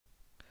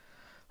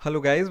Hello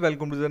guys,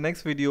 welcome to the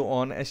next video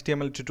on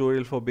HTML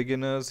tutorial for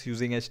beginners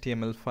using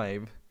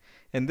HTML5.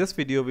 In this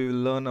video we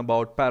will learn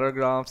about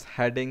paragraphs,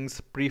 headings,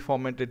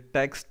 pre-formatted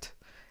text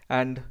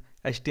and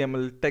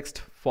HTML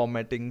text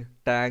formatting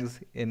tags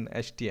in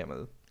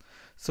HTML.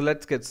 So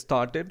let's get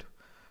started.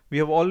 We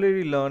have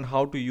already learned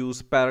how to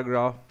use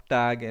paragraph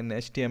tag in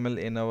HTML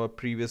in our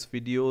previous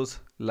videos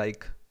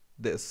like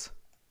this,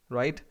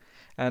 right?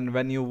 And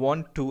when you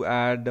want to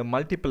add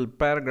multiple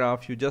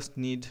paragraphs, you just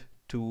need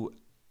to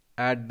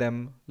add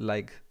them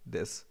like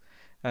this,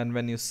 and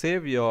when you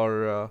save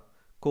your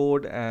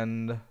code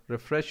and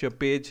refresh your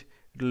page,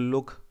 it will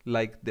look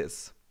like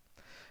this.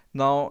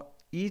 Now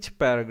each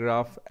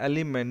paragraph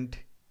element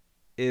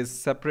is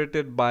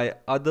separated by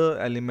other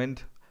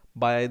element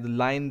by the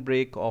line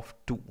break of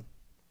 2,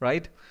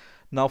 right?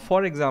 Now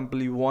for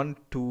example, you want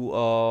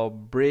to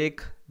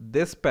break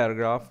this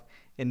paragraph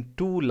in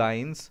 2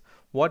 lines.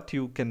 What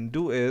you can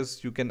do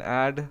is you can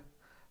add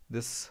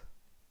this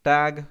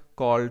tag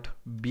called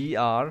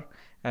BR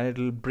and it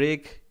will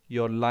break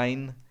your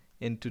line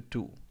into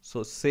 2.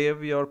 So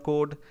save your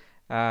code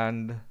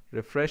and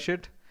refresh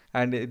it,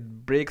 and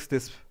it breaks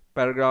this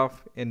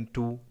paragraph in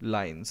 2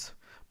 lines.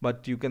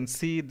 But you can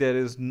see there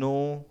is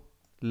no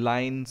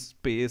line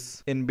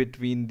space in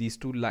between these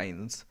 2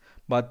 lines,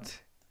 but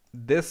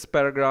this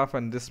paragraph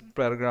and this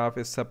paragraph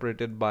is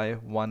separated by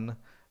 1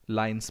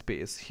 line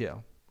space here,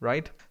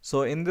 right?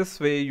 So in this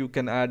way you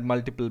can add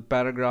multiple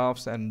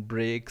paragraphs and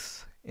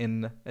breaks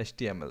in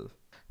HTML.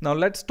 Now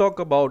let's talk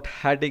about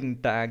heading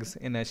tags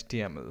in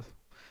HTML.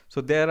 So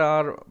there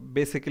are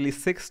basically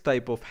 6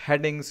 type of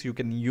headings you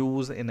can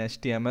use in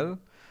HTML,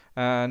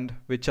 and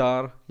which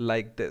are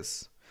like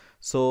this.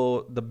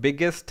 So the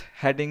biggest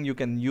heading you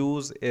can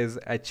use is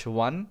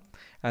H1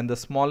 and the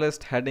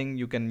smallest heading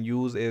you can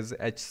use is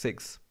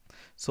H6.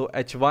 So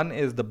H1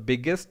 is the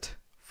biggest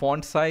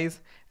font size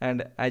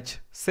and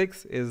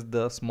H6 is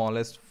the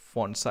smallest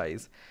font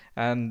size,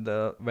 and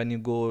when you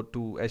go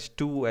to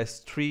H2,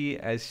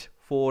 H3,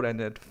 H4 and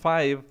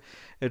H5,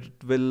 it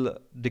will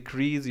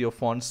decrease your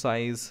font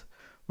size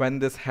when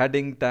this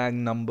heading tag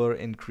number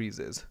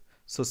increases.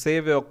 So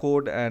save your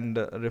code and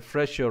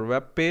refresh your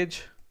web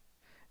page,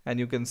 and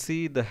you can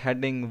see the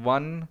heading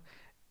 1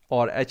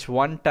 or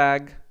H1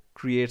 tag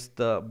creates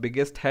the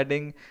biggest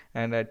heading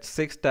and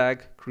H6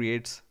 tag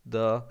creates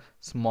the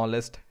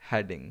smallest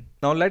heading.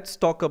 Now let's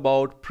talk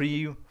about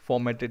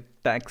pre-formatted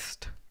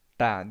text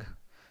tag.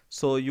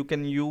 So you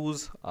can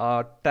use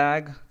a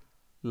tag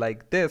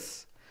like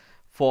this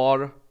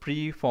for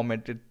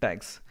pre-formatted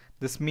text.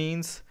 This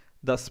means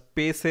the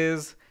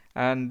spaces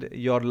and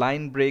your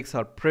line breaks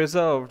are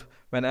preserved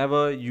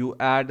whenever you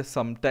add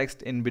some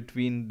text in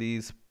between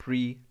these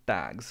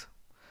pre-tags.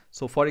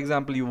 So for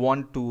example, you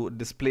want to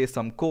display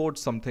some code,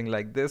 something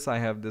like this. I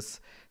have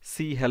this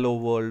C hello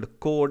world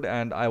code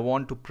and I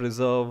want to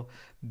preserve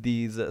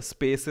these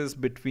spaces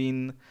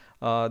between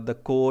the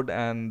code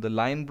and the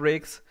line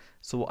breaks.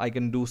 So I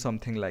can do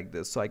something like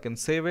this. So I can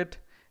save it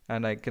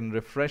and I can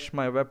refresh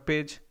my web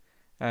page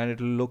and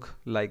it will look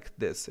like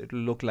this. It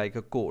will look like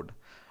a code.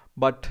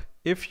 But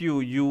if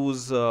you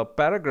use a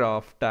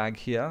paragraph tag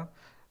here,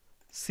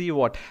 see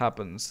what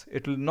happens.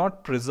 It will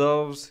not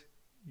preserve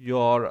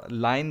your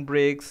line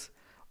breaks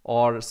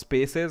or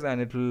spaces, and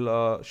it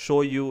will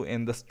show you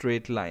in the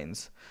straight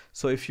lines.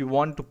 So if you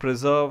want to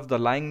preserve the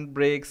line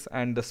breaks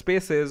and the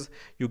spaces,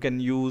 you can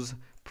use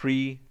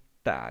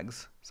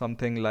pre-tags,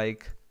 something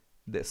like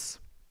this.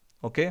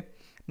 Okay,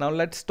 now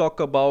let's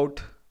talk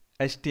about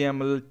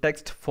HTML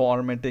text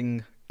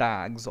formatting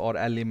tags or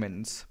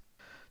elements.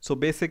 So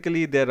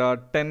basically there are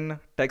 10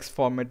 text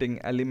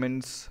formatting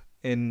elements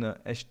in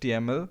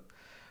HTML,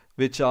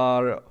 which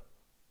are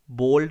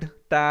bold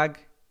tag,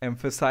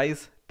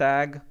 emphasize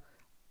tag,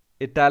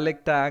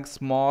 italic tag,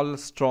 small,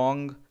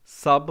 strong,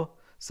 sub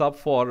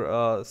for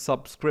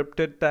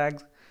subscripted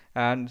tags,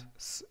 and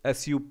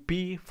SUP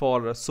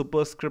for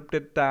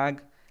superscripted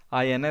tag,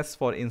 INS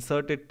for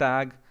inserted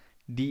tag,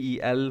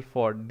 DEL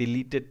for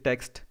deleted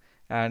text,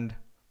 and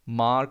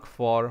mark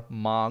for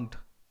marked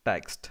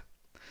text.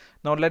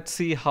 Now let's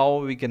see how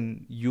we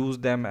can use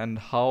them and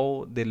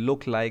how they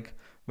look like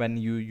when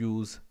you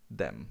use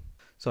them.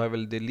 So I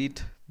will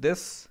delete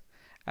this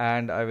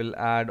and I will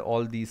add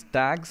all these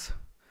tags.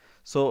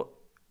 So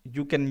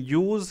you can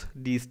use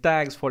these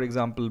tags, for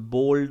example,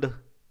 bold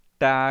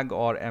tag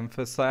or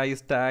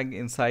emphasize tag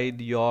inside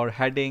your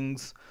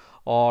headings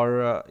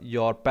or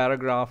your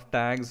paragraph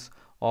tags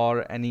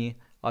or any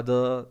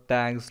other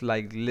tags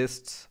like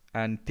lists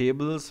and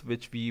tables,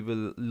 which we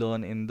will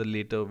learn in the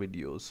later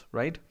videos,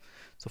 right?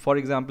 So for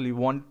example, you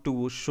want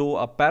to show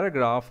a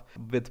paragraph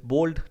with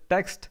bold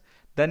text,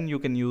 then you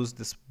can use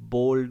this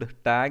bold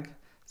tag,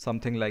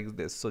 something like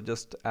this. So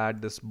just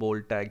add this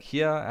bold tag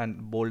here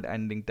and bold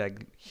ending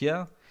tag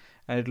here,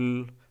 and it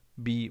will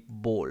be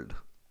bold.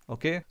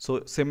 Okay,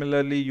 so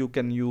similarly you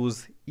can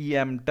use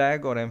EM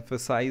tag or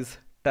emphasize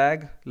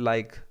tag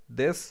like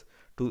this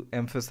to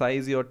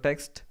emphasize your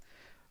text.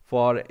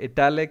 For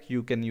italic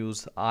you can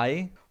use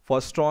I. For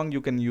strong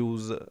you can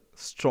use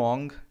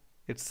strong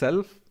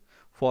itself.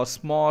 For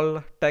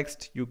small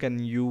text, you can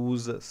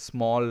use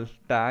small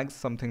tags,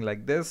 something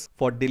like this.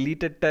 For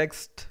deleted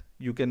text,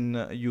 you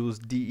can use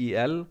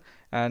del,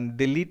 and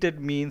deleted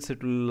means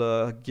it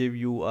will give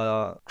you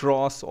a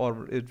cross,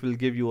 or it will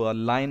give you a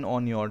line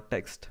on your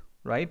text,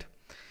 right?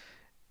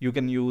 You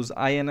can use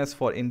ins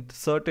for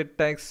inserted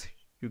text.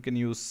 You can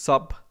use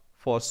sub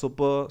for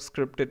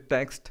superscripted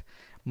text,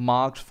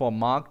 marked for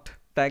marked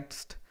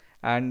text,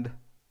 and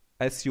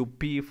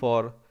sup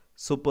for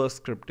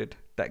superscripted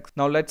text.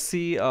 Now let's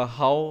see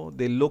how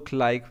they look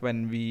like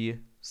when we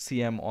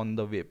see them on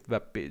the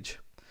web page.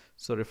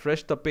 So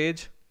refresh the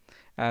page,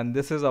 and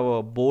this is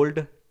our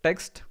bold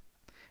text,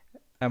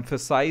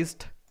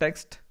 emphasized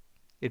text,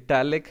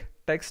 italic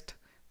text.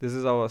 This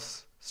is our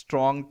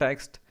strong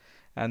text,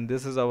 and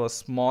this is our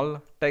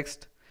small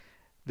text.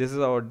 This is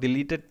our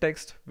deleted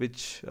text,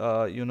 which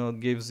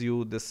gives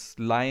you this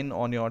line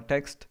on your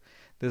text.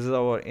 This is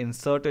our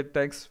inserted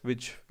text,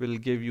 which will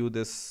give you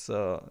this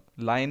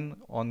line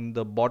on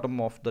the bottom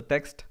of the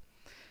text.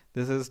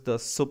 This is the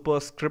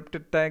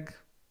superscripted tag,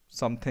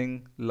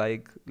 something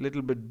like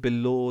little bit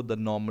below the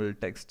normal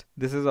text.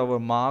 This is our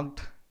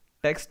marked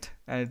text,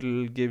 and it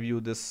will give you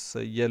this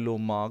yellow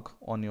mark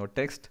on your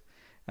text.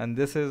 And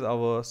this is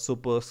our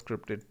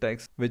superscripted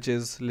text, which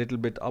is little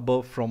bit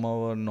above from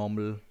our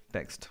normal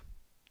text.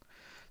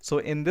 So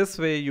in this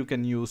way, you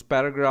can use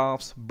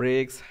paragraphs,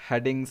 breaks,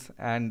 headings,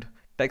 and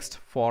text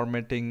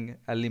formatting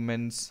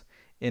elements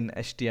in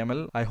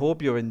HTML. I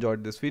hope you have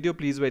enjoyed this video.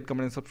 Please rate,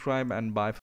 comment, and subscribe, and bye.